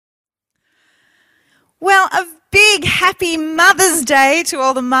Well, a big happy Mother's Day to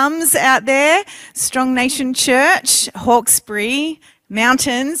all the mums out there. Strong Nation Church, Hawkesbury,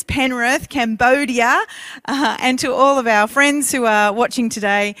 Mountains, Penrith, Cambodia, and to all of our friends who are watching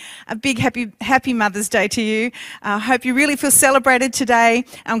today, a big happy Mother's Day to you. I hope you really feel celebrated today.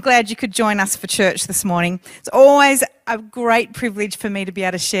 I'm glad you could join us for church this morning. It's always a great privilege for me to be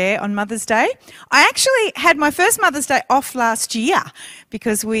able to share on Mother's Day. I actually had my first Mother's Day off last year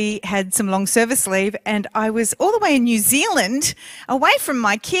because we had some long service leave and I was all the way in New Zealand away from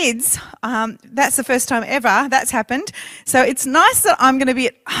my kids. That's the first time ever that's happened. So it's nice that I'm going to be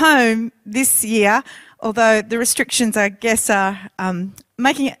at home this year, although the restrictions, I guess, are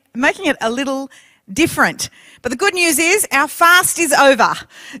making it a little different. But the good news is our fast is over.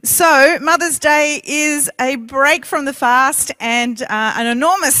 So Mother's Day is a break from the fast and an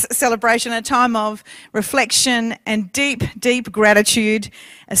enormous celebration, a time of reflection and deep gratitude,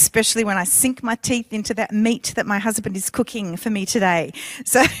 especially when I sink my teeth into that meat that my husband is cooking for me today.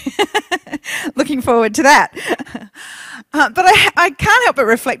 So looking forward to that. But I can't help but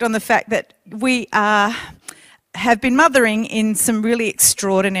reflect on the fact that we have been mothering in some really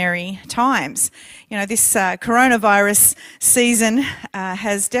extraordinary times. You know, this coronavirus season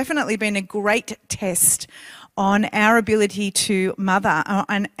has definitely been a great test on our ability to mother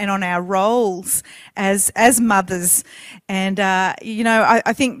and on our roles as mothers. And, you know,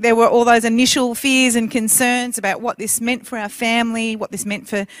 I think there were all those initial fears and concerns about what this meant for our family, what this meant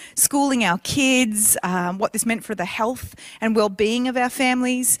for schooling our kids, what this meant for the health and well-being of our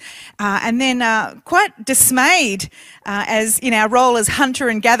families. And then quite dismayed as in our role as hunter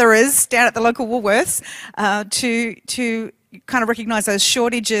and gatherers down at the local Woolworths to kind of recognise those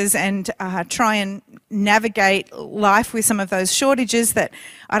shortages and try and navigate life with some of those shortages that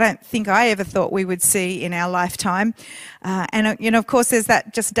I don't think I ever thought we would see in our lifetime. And, you know, of course, there's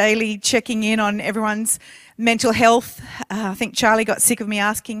that just daily checking in on everyone's mental health. I think Charlie got sick of me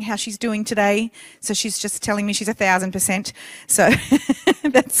asking how she's doing today, so she's just telling me she's 1,000%. So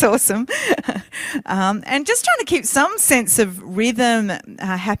that's awesome. And just trying to keep some sense of rhythm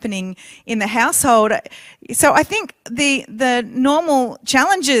happening in the household. So I think the normal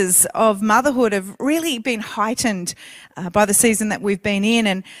challenges of motherhood have really been heightened by the season that we've been in.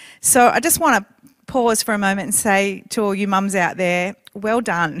 And so I just want to pause for a moment and say to all you mums out there, well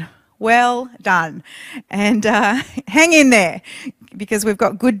done. Well done. And hang in there because we've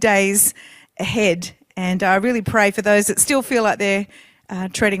got good days ahead. And I really pray for those that still feel like they're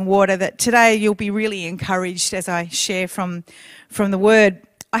treading water, that today you'll be really encouraged as I share from the Word.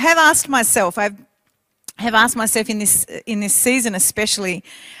 I have asked myself in this season especially,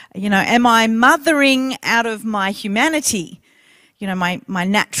 you know, am I mothering out of my humanity? You know, my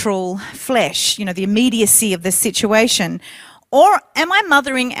natural flesh, you know, the immediacy of the situation? Or am I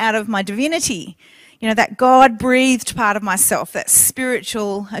mothering out of my divinity? You know, that God-breathed part of myself, that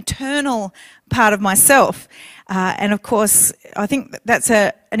spiritual, eternal part of myself. And of course, I think that's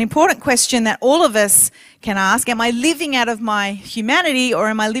an important question that all of us can ask. Am I living out of my humanity or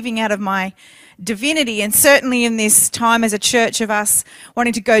am I living out of my divinity? And certainly in this time as a church of us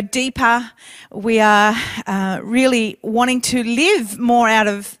wanting to go deeper, we are really wanting to live more out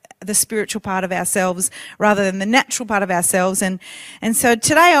of the spiritual part of ourselves rather than the natural part of ourselves. And so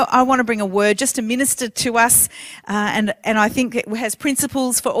today I want to bring a word just to minister to us, and I think it has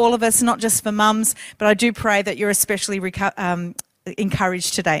principles for all of us, not just for mums, but I do pray that you're especially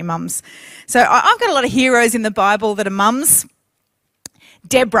encouraged today, mums. So I've got a lot of heroes in the Bible that are mums.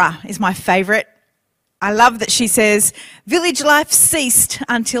 Deborah is my favourite. I love that she says, "Village life ceased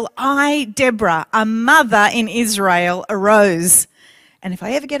until I, Deborah, a mother in Israel, arose." And if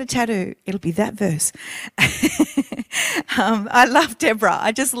I ever get a tattoo, it'll be that verse. I love Deborah.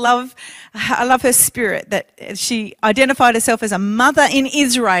 I love her spirit that she identified herself as a mother in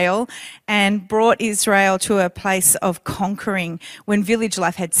Israel and brought Israel to a place of conquering when village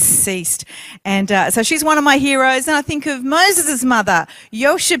life had ceased. And so she's one of my heroes. And I think of Moses' mother,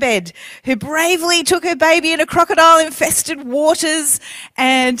 Jochebed, who bravely took her baby in a crocodile-infested waters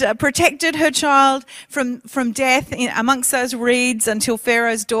and protected her child from death amongst those reeds until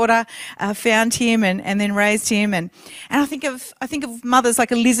Pharaoh's daughter found him and then raised him. And I think of mothers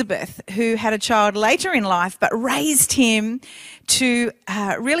like Elizabeth, who had a child later in life but raised him to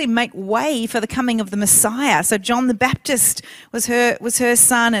really make way for the coming of the Messiah. So John the Baptist was her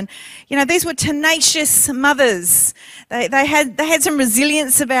son, and you know, these were tenacious mothers. They had some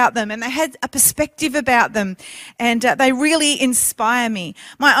resilience about them, and they had a perspective about them, and they really inspire me.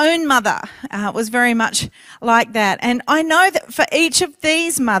 My own mother was very much like that, and I know that for each of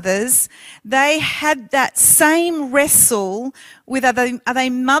these mothers, they had that same wrestle with are they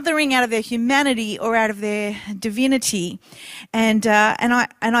mothering out of their humanity or out of their divinity? And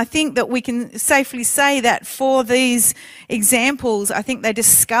I think that we can safely say that for these examples, I think they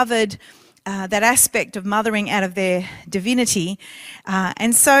discovered that aspect of mothering out of their divinity.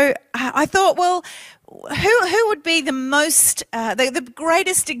 And so I thought, well, who would be the most, the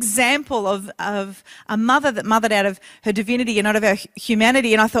greatest example of a mother that mothered out of her divinity and out of her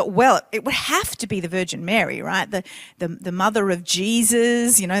humanity? And I thought, well, it would have to be the Virgin Mary, right? The mother of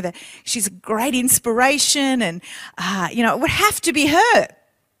Jesus, she's a great inspiration, and, it would have to be her.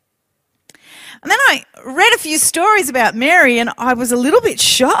 And then I read a few stories about Mary, and I was a little bit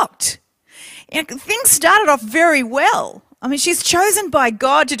shocked. Things started off very well. I mean, she's chosen by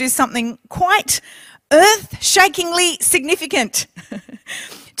God to do something quite earth-shakingly significant.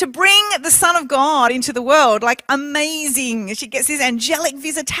 To bring the Son of God into the world, like amazing. She gets this angelic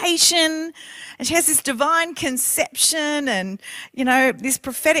visitation, and she has this divine conception, and, this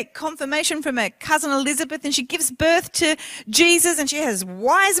prophetic confirmation from her cousin Elizabeth, and she gives birth to Jesus, and she has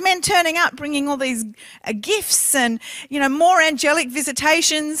wise men turning up, bringing all these gifts, and, more angelic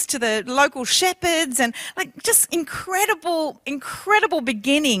visitations to the local shepherds, and just incredible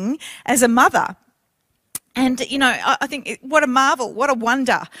beginning as a mother. And, I think what a marvel, what a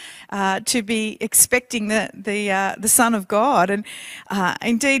wonder to be expecting the Son of God. And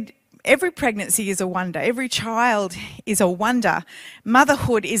indeed, every pregnancy is a wonder. Every child is a wonder.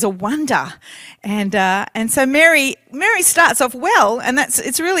 Motherhood is a wonder. And so Mary starts off well, and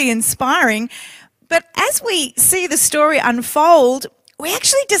it's really inspiring. But as we see the story unfold, we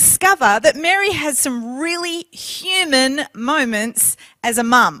actually discover that Mary has some really human moments as a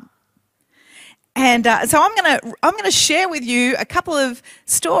mum. And so I'm going to share with you a couple of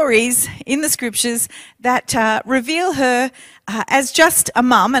stories in the scriptures that reveal her as just a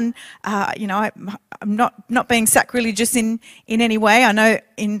mum. And I'm not being sacrilegious in any way. I know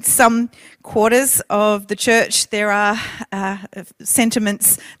in some quarters of the church there are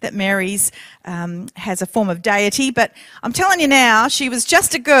sentiments that Mary's has a form of deity, but I'm telling you now, she was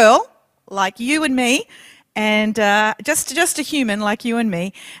just a girl like you and me. And just a human like you and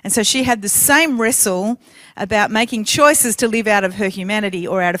me. And so she had the same wrestle about making choices to live out of her humanity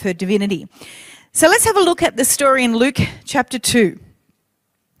or out of her divinity. So let's have a look at the story in Luke chapter 2.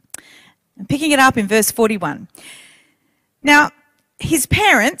 I'm picking it up in verse 41. Now, his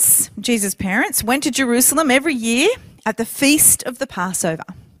parents, Jesus' parents, went to Jerusalem every year at the feast of the Passover.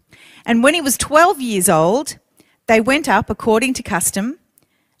 And when he was 12 years old, they went up according to custom.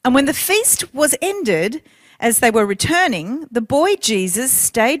 And when the feast was ended, as they were returning, the boy Jesus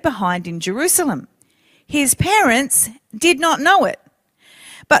stayed behind in Jerusalem. His parents did not know it,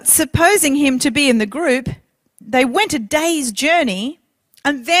 but supposing him to be in the group, they went a day's journey,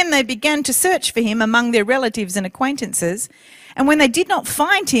 and then they began to search for him among their relatives and acquaintances. And when they did not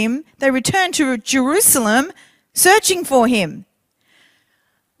find him, they returned to Jerusalem searching for him.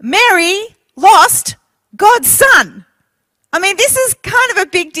 Mary lost God's son. I mean, this is kind of a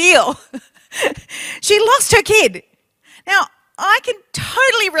big deal. She lost her kid. Now, I can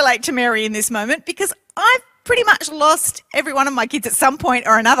totally relate to Mary in this moment because I've pretty much lost every one of my kids at some point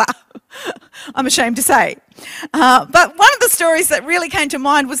or another, I'm ashamed to say. But one of the stories that really came to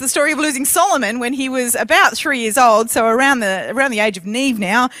mind was the story of losing Solomon when he was about 3 years old, so around the age of Neve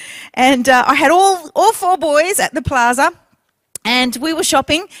now. And I had all four boys at the plaza, and we were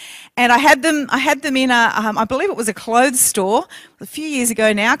shopping. And I had them in I believe it was a clothes store a few years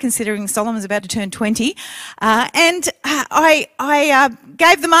ago now, considering Solomon's about to turn 20. And I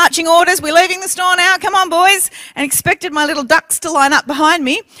gave the marching orders, we're leaving the store now, come on boys, and expected my little ducks to line up behind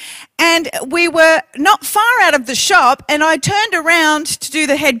me. And we were not far out of the shop, and I turned around to do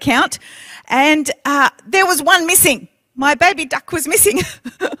the head count, and there was one missing. My baby duck was missing.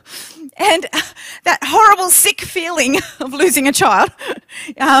 And that horrible sick feeling of losing a child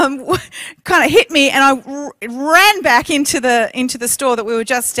kind of hit me, and I ran back into the store that we were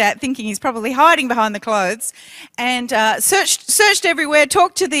just at, thinking he's probably hiding behind the clothes, and searched everywhere,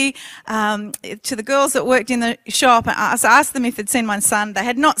 talked to the girls that worked in the shop, and asked them if they'd seen my son. They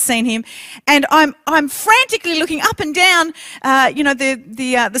had not seen him, and I'm frantically looking up and down,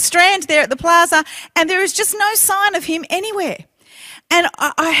 the strand there at the plaza, and there is just no sign of him anywhere. And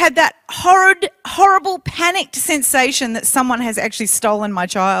I had that horrible, panicked sensation that someone has actually stolen my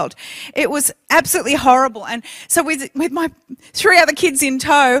child. It was absolutely horrible. And so with my 3 other kids in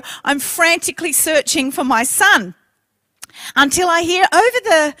tow, I'm frantically searching for my son until I hear over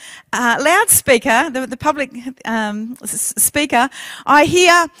the loudspeaker, the public speaker, I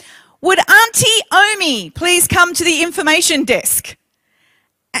hear, "Would Auntie Omi please come to the information desk?"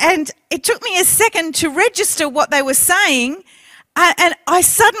 And it took me a second to register what they were saying. And I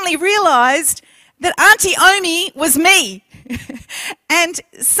suddenly realised that Auntie Omi was me. And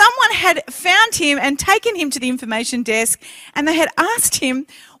someone had found him and taken him to the information desk, and they had asked him,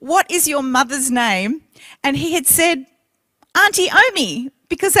 "What is your mother's name?" And he had said, "Auntie Omi,"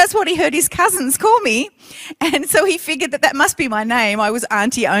 because that's what he heard his cousins call me. And so he figured that that must be my name. I was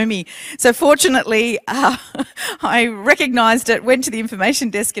Auntie Omi. So fortunately, I recognised it, went to the information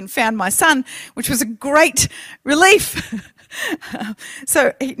desk and found my son, which was a great relief.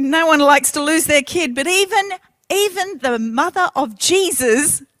 So no one likes to lose their kid, but even the mother of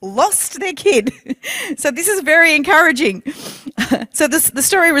Jesus lost their kid. So this is very encouraging. So the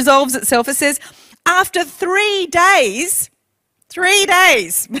story resolves itself. It says, after 3 days,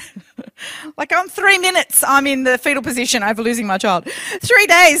 like on 3 minutes, I'm in the fetal position over losing my child. 3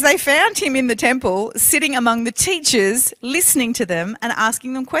 days, they found him in the temple, sitting among the teachers, listening to them and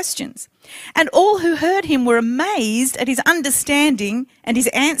asking them questions. And all who heard him were amazed at his understanding and his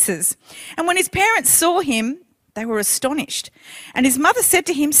answers. And when his parents saw him, they were astonished. And his mother said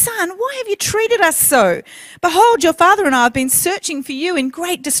to him, "Son, why have you treated us so? Behold, your father and I have been searching for you in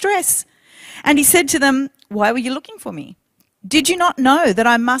great distress." And he said to them, "Why were you looking for me? Did you not know that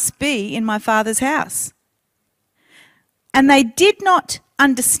I must be in my father's house?" And they did not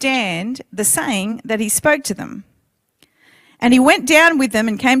understand the saying that he spoke to them. And he went down with them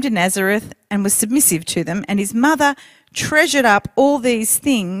and came to Nazareth and was submissive to them. And his mother treasured up all these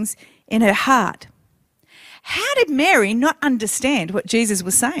things in her heart. How did Mary not understand what Jesus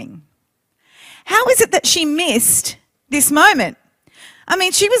was saying? How is it that she missed this moment? I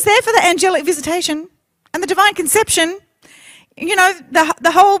mean, she was there for the angelic visitation and the divine conception. You know,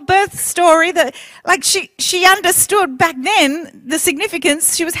 the whole birth story, she understood back then the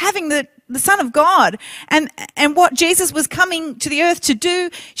significance. She was having the Son of God and what Jesus was coming to the earth to do.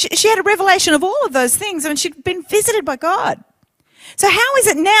 She had a revelation of all of those things. I mean, she'd been visited by God. So how is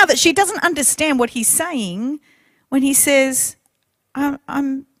it now that she doesn't understand what he's saying when he says,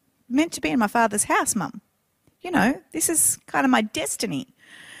 I'm meant to be in my father's house, Mum? You know, this is kind of my destiny.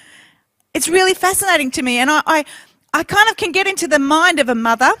 It's really fascinating to me, and I kind of can get into the mind of a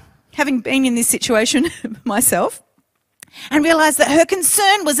mother, having been in this situation myself, and realise that her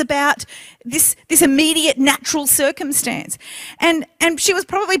concern was about this immediate natural circumstance. And she was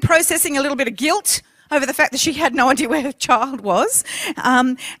probably processing a little bit of guilt over the fact that she had no idea where her child was.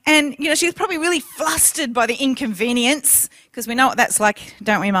 And, you know, she was probably really flustered by the inconvenience, because we know what that's like,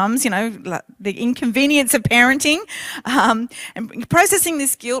 don't we, mums? You know, like the inconvenience of parenting. And processing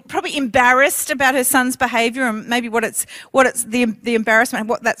this guilt, probably embarrassed about her son's behaviour and maybe what it's the embarrassment,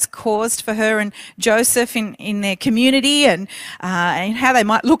 what that's caused for her and Joseph in their community, and how they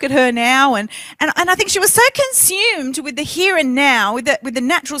might look at her now. And I think she was so consumed with the here and now, with the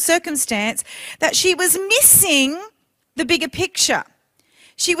natural circumstance, that she was missing the bigger picture.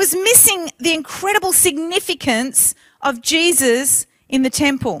 She was missing the incredible significance of Jesus in the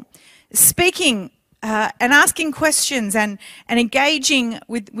temple, speaking and asking questions and engaging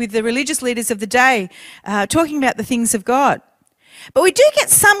with the religious leaders of the day, talking about the things of God. But we do get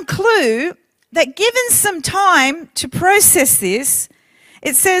some clue that given some time to process this,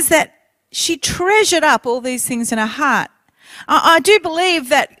 it says that she treasured up all these things in her heart. I do believe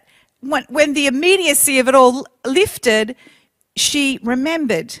that when the immediacy of it all lifted, she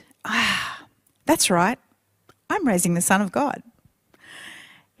remembered, that's right, I'm raising the Son of God.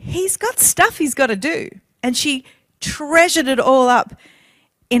 He's got stuff he's got to do. And she treasured it all up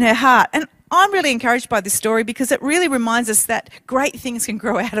in her heart. And I'm really encouraged by this story because it really reminds us that great things can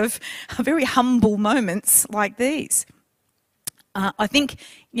grow out of very humble moments like these. I think,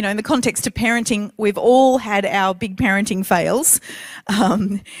 you know, in the context of parenting, we've all had our big parenting fails.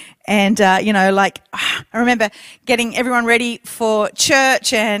 You know, like I remember getting everyone ready for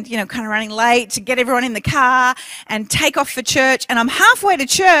church and, you know, kind of running late to get everyone in the car and take off for church. And I'm halfway to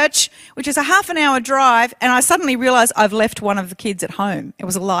church, which is a half an hour drive, and I suddenly realised I've left one of the kids at home. It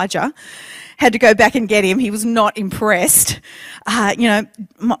was Elijah. Had to go back and get him. He was not impressed. You know,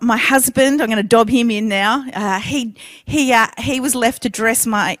 my husband, I'm going to dob him in now. He was left to dress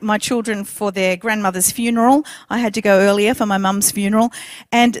my children for their grandmother's funeral. I had to go earlier for my mum's funeral.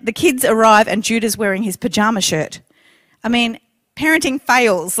 And the kids arrive and Judah's wearing his pyjama shirt. I mean, parenting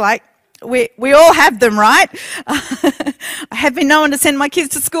fails. Like, we all have them, right? I have been known to send my kids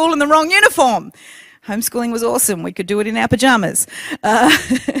to school in the wrong uniform. Homeschooling was awesome. We could do it in our pajamas.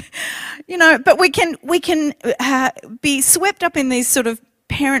 You know, but we can be swept up in these sort of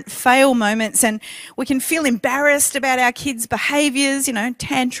parent fail moments, and we can feel embarrassed about our kids' behaviours,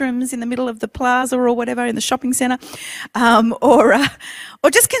 tantrums in the middle of the plaza or whatever in the shopping centre, or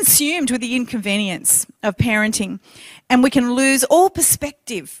just consumed with the inconvenience of parenting. And we can lose all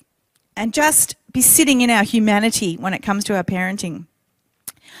perspective and just be sitting in our humanity when it comes to our parenting.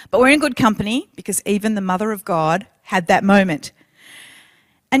 But we're in good company, because even the Mother of God had that moment.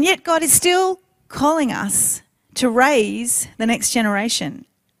 And yet God is still calling us to raise the next generation.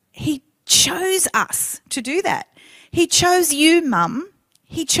 He chose us to do that. He chose you, Mum.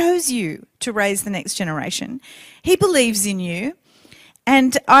 He chose you to raise the next generation. He believes in you.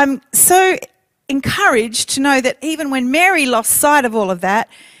 And I'm so encouraged to know that even when Mary lost sight of all of that,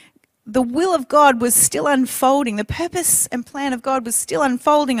 the will of God was still unfolding. The purpose and plan of God was still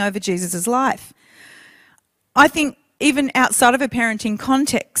unfolding over Jesus' life. I think even outside of a parenting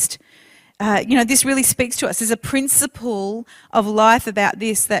context, this really speaks to us. There's a principle of life about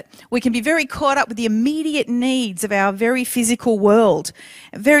this, that we can be very caught up with the immediate needs of our very physical world,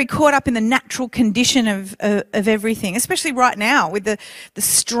 very caught up in the natural condition of everything, especially right now with the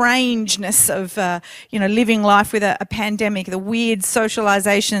strangeness of living life with a pandemic, the weird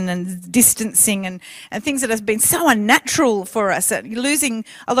socialisation and distancing and things that have been so unnatural for us, losing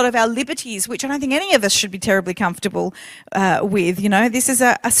a lot of our liberties, which I don't think any of us should be terribly comfortable with. This is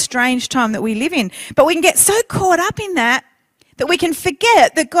a strange time that we live in. But we can get so caught up in that we can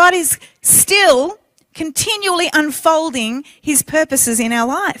forget that God is still continually unfolding his purposes in our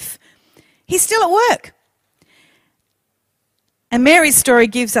life. He's still at work. And Mary's story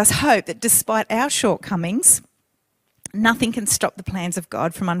gives us hope that despite our shortcomings, nothing can stop the plans of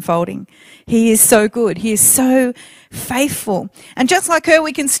God from unfolding. He is so good. He is so faithful. And just like her,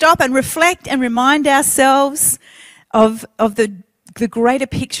 we can stop and reflect and remind ourselves of the greater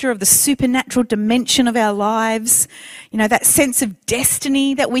picture of the supernatural dimension of our lives, that sense of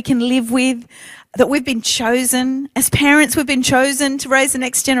destiny that we can live with, that we've been chosen. As parents, we've been chosen to raise the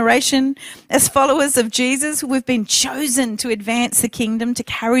next generation. As followers of Jesus, we've been chosen to advance the kingdom, to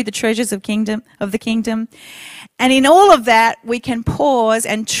carry the treasures of the kingdom. And in all of that, we can pause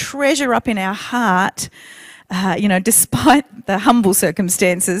and treasure up in our heart, despite the humble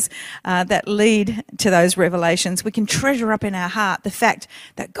circumstances that lead to those revelations, we can treasure up in our heart the fact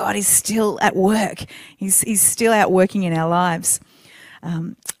that God is still at work. He's still out working in our lives.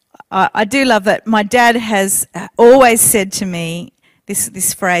 I do love that my dad has always said to me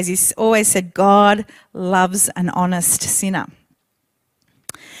this phrase. He's always said, God loves an honest sinner.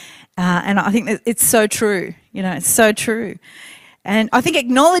 And I think that it's so true. It's so true. And I think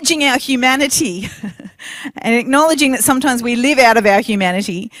acknowledging our humanity and acknowledging that sometimes we live out of our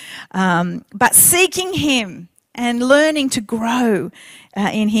humanity, but seeking him and learning to grow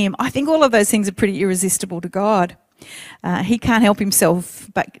in him, I think all of those things are pretty irresistible to God. He can't help himself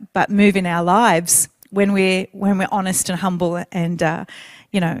but move in our lives when we're honest and humble and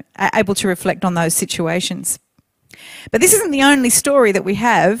able to reflect on those situations. But this isn't the only story that we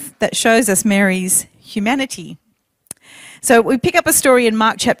have that shows us Mary's humanity. So we pick up a story in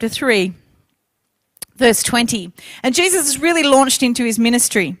Mark chapter 3, verse 20. And Jesus has really launched into his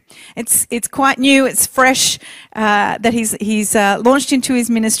ministry. It's quite new, it's fresh that he's launched into his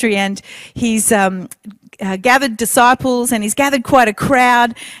ministry, and he's gathered disciples, and he's gathered quite a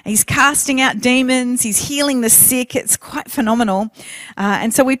crowd. He's casting out demons, he's healing the sick. It's quite phenomenal.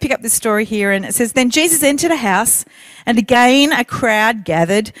 And so we pick up this story here, and it says, Then Jesus entered a house, and again a crowd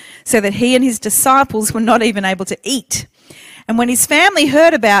gathered, so that he and his disciples were not even able to eat. And when his family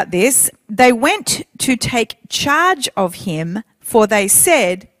heard about this, they went to take charge of him, for they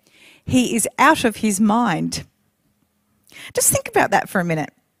said, he is out of his mind. Just think about that for a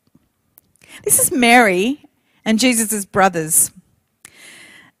minute. This is Mary and Jesus' brothers.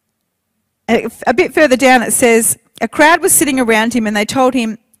 A bit further down it says, a crowd was sitting around him, and they told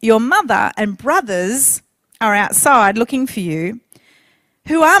him, your mother and brothers are outside looking for you.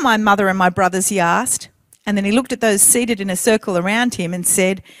 Who are my mother and my brothers, he asked. And then he looked at those seated in a circle around him and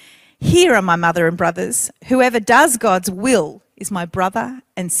said, here are my mother and brothers. Whoever does God's will is my brother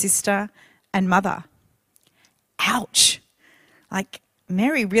and sister and mother. Ouch. Like,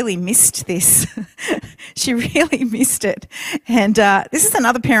 Mary really missed this. She really missed it. And this is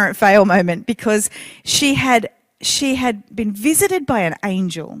another parent fail moment, because she had been visited by an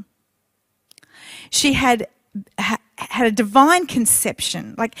angel. She had a divine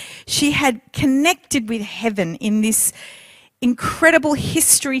conception. Like, she had connected with heaven in this incredible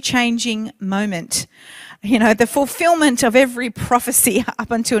history-changing moment. The fulfillment of every prophecy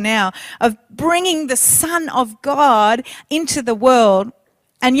up until now of bringing the Son of God into the world.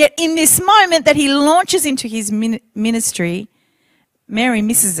 And yet in this moment that he launches into his ministry, Mary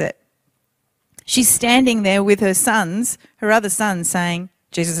misses it. She's standing there with her other sons, saying,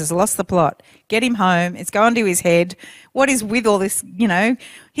 Jesus has lost the plot. Get him home. It's gone to his head. What is with all this?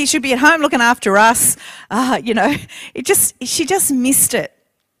 He should be at home looking after us. She just missed it.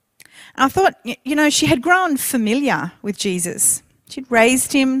 And I thought, she had grown familiar with Jesus. She'd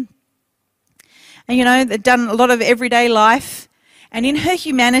raised him and, they'd done a lot of everyday life. And in her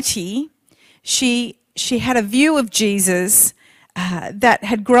humanity, she had a view of Jesus that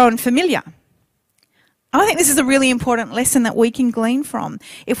had grown familiar. I think this is a really important lesson that we can glean from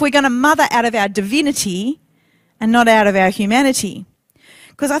if we're going to mother out of our divinity and not out of our humanity.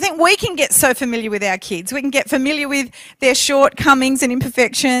 Because I think we can get so familiar with our kids. We can get familiar with their shortcomings and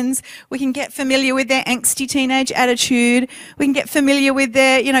imperfections. We can get familiar with their angsty teenage attitude. We can get familiar with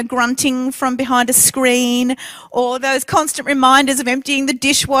their, grunting from behind a screen, or those constant reminders of emptying the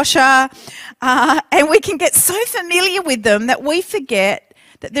dishwasher. And we can get so familiar with them that we forget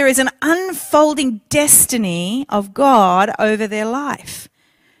that there is an unfolding destiny of God over their life.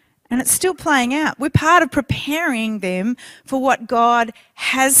 And it's still playing out. We're part of preparing them for what God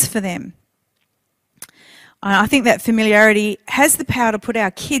has for them. I think that familiarity has the power to put our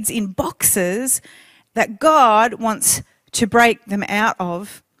kids in boxes that God wants to break them out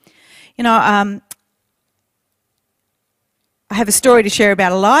of. I have a story to share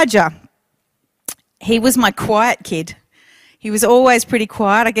about Elijah. He was my quiet kid. He was always pretty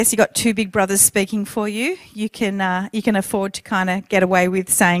quiet. I guess you got two big brothers speaking for you. You can afford to kind of get away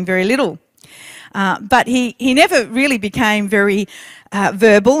with saying very little. But he never really became very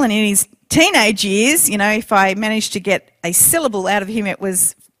verbal. And in his teenage years, if I managed to get a syllable out of him, it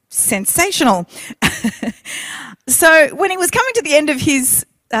was sensational. So when he was coming to the end of his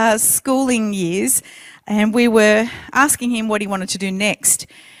schooling years, and we were asking him what he wanted to do next,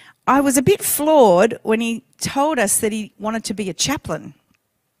 I was a bit floored when he told us that he wanted to be a chaplain.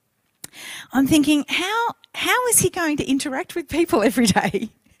 I'm thinking, how is he going to interact with people every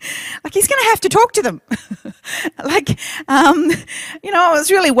day? Like, he's going to have to talk to them. I was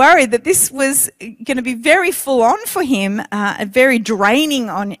really worried that this was going to be very full on for him, very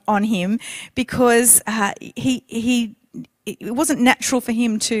draining on him, because it wasn't natural for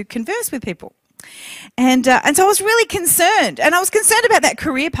him to converse with people. And so I was really concerned, and I was concerned about that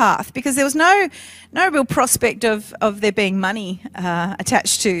career path, because there was no real prospect of there being money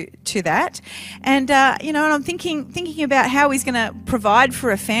attached to that. And and I'm thinking about how he's going to provide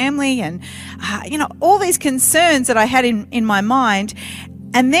for a family, and all these concerns that I had in my mind.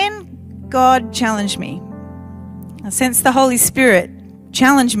 And then God challenged me. I sensed the Holy Spirit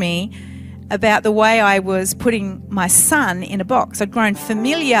challenge me about the way I was putting my son in a box. I'd grown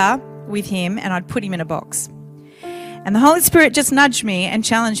familiar with him, and I'd put him in a box. And the Holy Spirit just nudged me and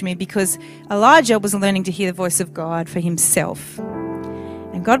challenged me, because Elijah was learning to hear the voice of God for himself.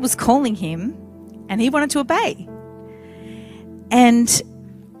 And God was calling him, and he wanted to obey. And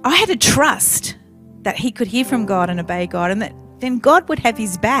I had to trust that he could hear from God and obey God, and that then God would have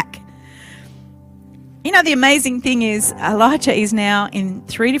his back. The amazing thing is, Elijah is now in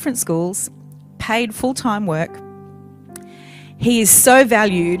 3 different schools, paid full-time work. He is so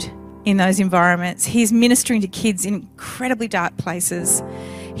valued in those environments. He's ministering to kids in incredibly dark places.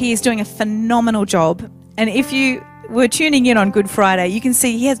 He is doing a phenomenal job. And if you were tuning in on Good Friday, you can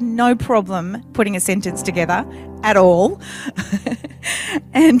see he has no problem putting a sentence together at all.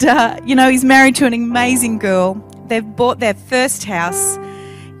 And, he's married to an amazing girl. They've bought their first house.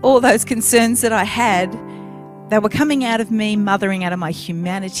 All those concerns that I had, they were coming out of me, mothering out of my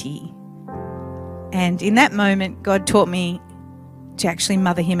humanity. And in that moment, God taught me to actually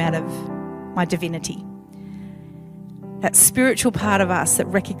mother him out of my divinity. That spiritual part of us that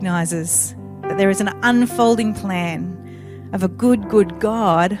recognises that there is an unfolding plan of a good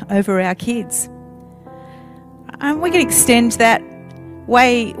God over our kids. And we can extend that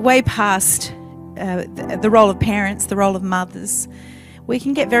way past the role of parents, the role of mothers. We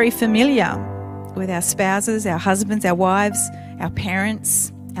can get very familiar with our spouses, our husbands, our wives, our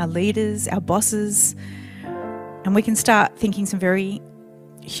parents, our leaders, our bosses. And we can start thinking some very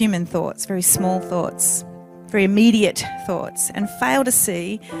human thoughts, very small thoughts, very immediate thoughts, and fail to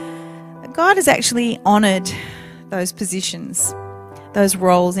see that God has actually honoured those positions, those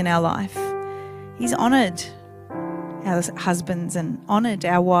roles in our life. He's honoured our husbands and honoured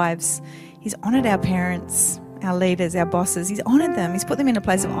our wives. He's honoured our parents, our leaders, our bosses. He's honoured them. He's put them in a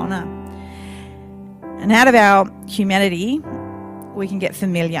place of honour. And out of our humanity, we can get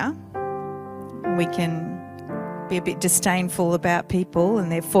familiar. We can be a bit disdainful about people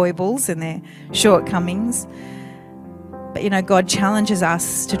and their foibles and their shortcomings. But God challenges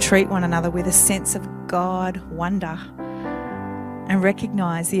us to treat one another with a sense of God wonder. and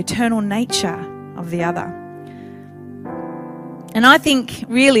recognise the eternal nature of the other. And I think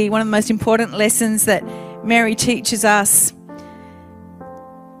really one of the most important lessons that Mary teaches us,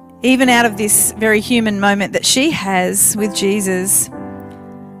 even out of this very human moment that she has with Jesus,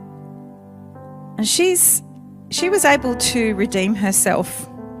 and she was able to redeem herself,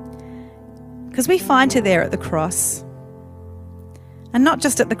 because we find her there at the cross. And not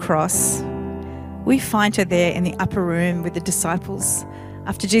just at the cross, we find her there in the upper room with the disciples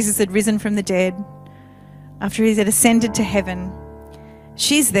after Jesus had risen from the dead, after he had ascended to heaven.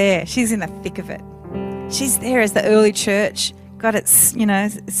 She's there. She's in the thick of it. She's there as the early church got its,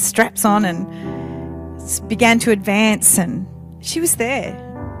 straps on and began to advance, and she was there.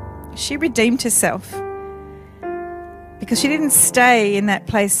 She redeemed herself because she didn't stay in that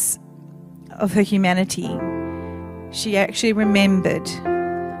place of her humanity. She actually remembered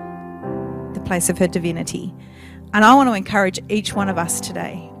the place of her divinity. And I want to encourage each one of us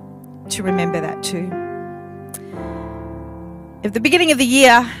today to remember that too. At the beginning of the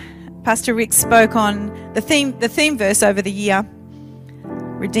year, Pastor Rick spoke on the theme verse over the year,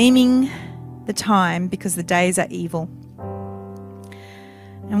 redeeming the time because the days are evil.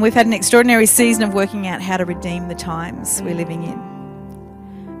 And we've had an extraordinary season of working out how to redeem the times we're living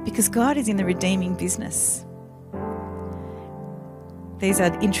in, because God is in the redeeming business. These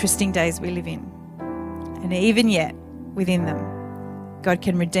are interesting days we live in. And even yet, within them, God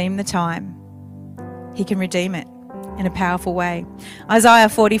can redeem the time. He can redeem it in a powerful way. Isaiah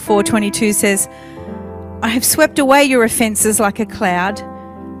 44:22 says, I have swept away your offences like a cloud,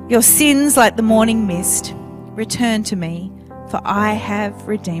 your sins like the morning mist. Return to me, for I have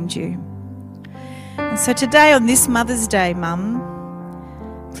redeemed you. And so today, on this Mother's Day, Mum,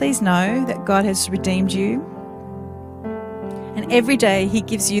 please know that God has redeemed you. And every day he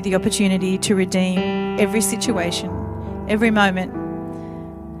gives you the opportunity to redeem every situation, every moment.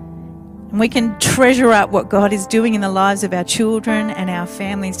 And we can treasure up what God is doing in the lives of our children and our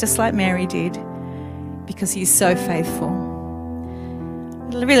families, just like Mary did, because he is so faithful.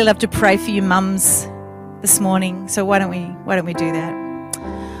 I'd really love to pray for you mums this morning, so why don't we do that?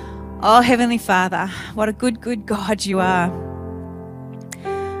 Oh, Heavenly Father, what a good God you are.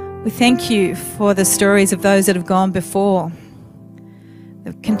 We thank you for the stories of those that have gone before,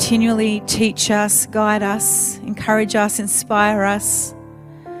 that continually teach us, guide us, encourage us, inspire us.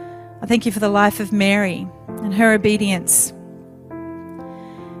 I thank you for the life of Mary and her obedience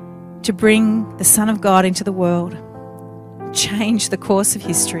to bring the Son of God into the world, change the course of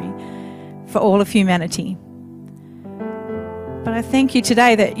history for all of humanity. But I thank you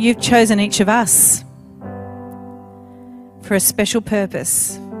today that you've chosen each of us for a special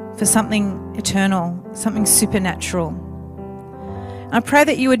purpose, for something eternal, something supernatural. I pray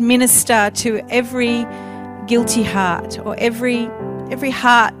that you would minister to every guilty heart, or every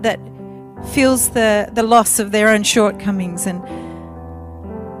heart that feels the loss of their own shortcomings. And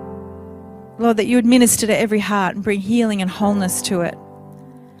Lord, that you would minister to every heart and bring healing and wholeness to it.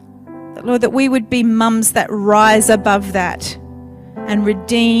 That, Lord, that we would be mums that rise above that and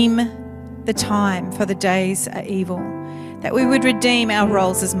redeem the time, for the days are evil. That we would redeem our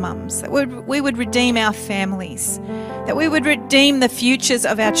roles as mums, that we would redeem our families, that we would redeem the futures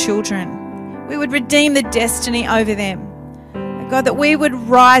of our children, we would redeem the destiny over them. God, that we would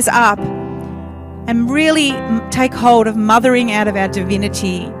rise up and really take hold of mothering out of our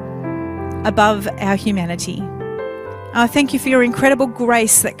divinity above our humanity. I thank you for your incredible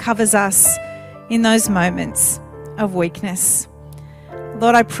grace that covers us in those moments of weakness.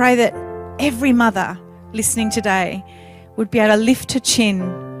 Lord, I pray that every mother listening today would be able to lift her chin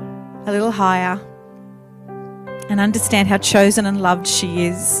a little higher and understand how chosen and loved she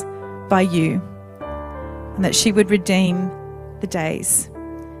is by you, and that she would redeem the days.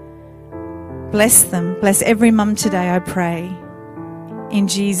 Bless them. Bless every mum today, I pray. In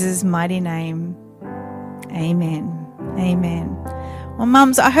Jesus' mighty name, amen. Amen. Well,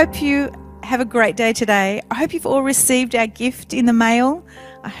 mums, I hope you have a great day today. I hope you've all received our gift in the mail.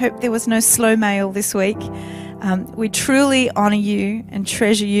 I hope there was no slow mail this week. We truly honour you and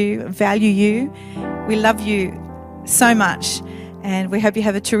treasure you, value you. We love you so much, and we hope you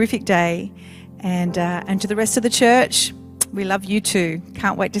have a terrific day. And to the rest of the church, we love you too.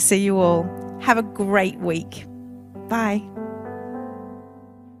 Can't wait to see you all. Have a great week. Bye.